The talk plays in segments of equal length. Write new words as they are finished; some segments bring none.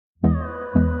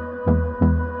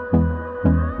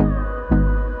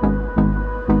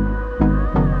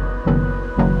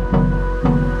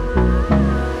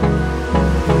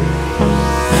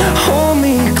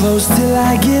close till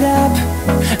I get up.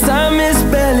 Time is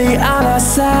barely on our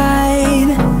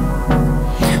side.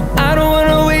 I don't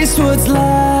wanna waste what's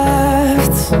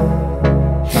left.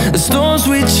 The storms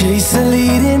we chase are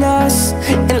leading us,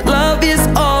 and love is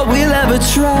all we'll ever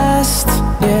trust.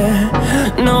 Yeah,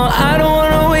 no, I don't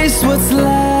wanna waste what's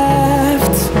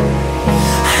left.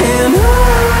 And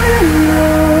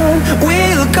on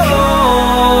we'll go,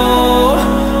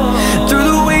 through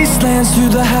the wastelands,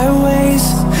 through the highways,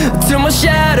 till my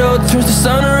shadow turns to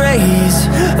sun rays.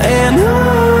 And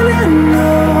on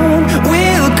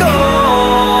we'll go,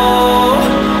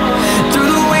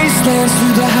 through the wastelands,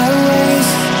 through the highways,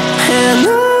 and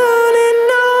on.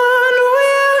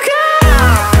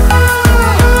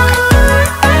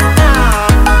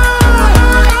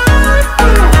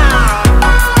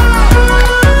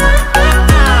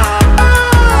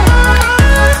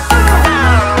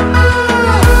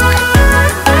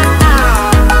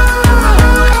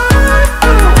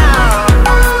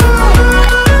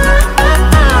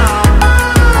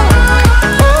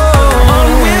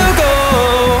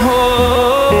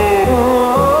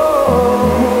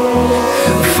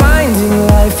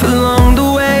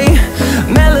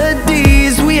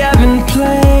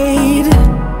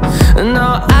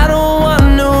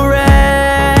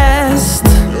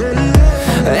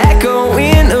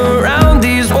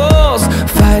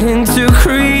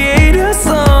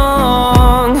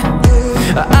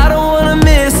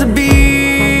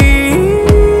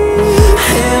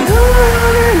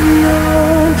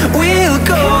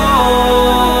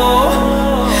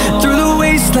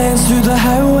 Through the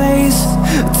highways,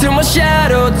 till my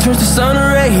shadow turns to sun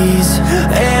rays.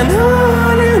 And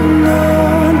on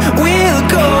we'll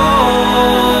go,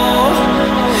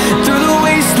 through the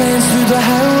wastelands, through the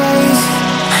highways,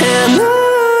 and on.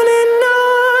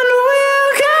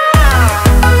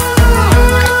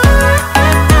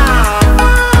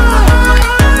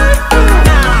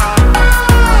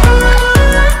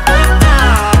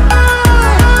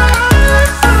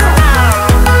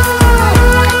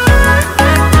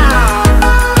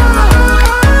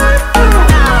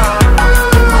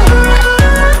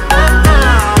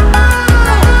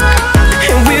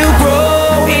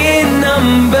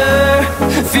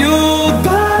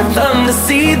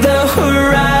 See the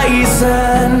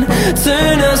horizon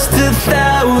turn us to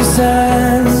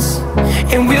thousands,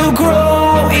 and we'll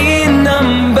grow in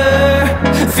number,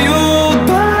 fueled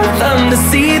by them to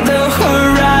see the horizon.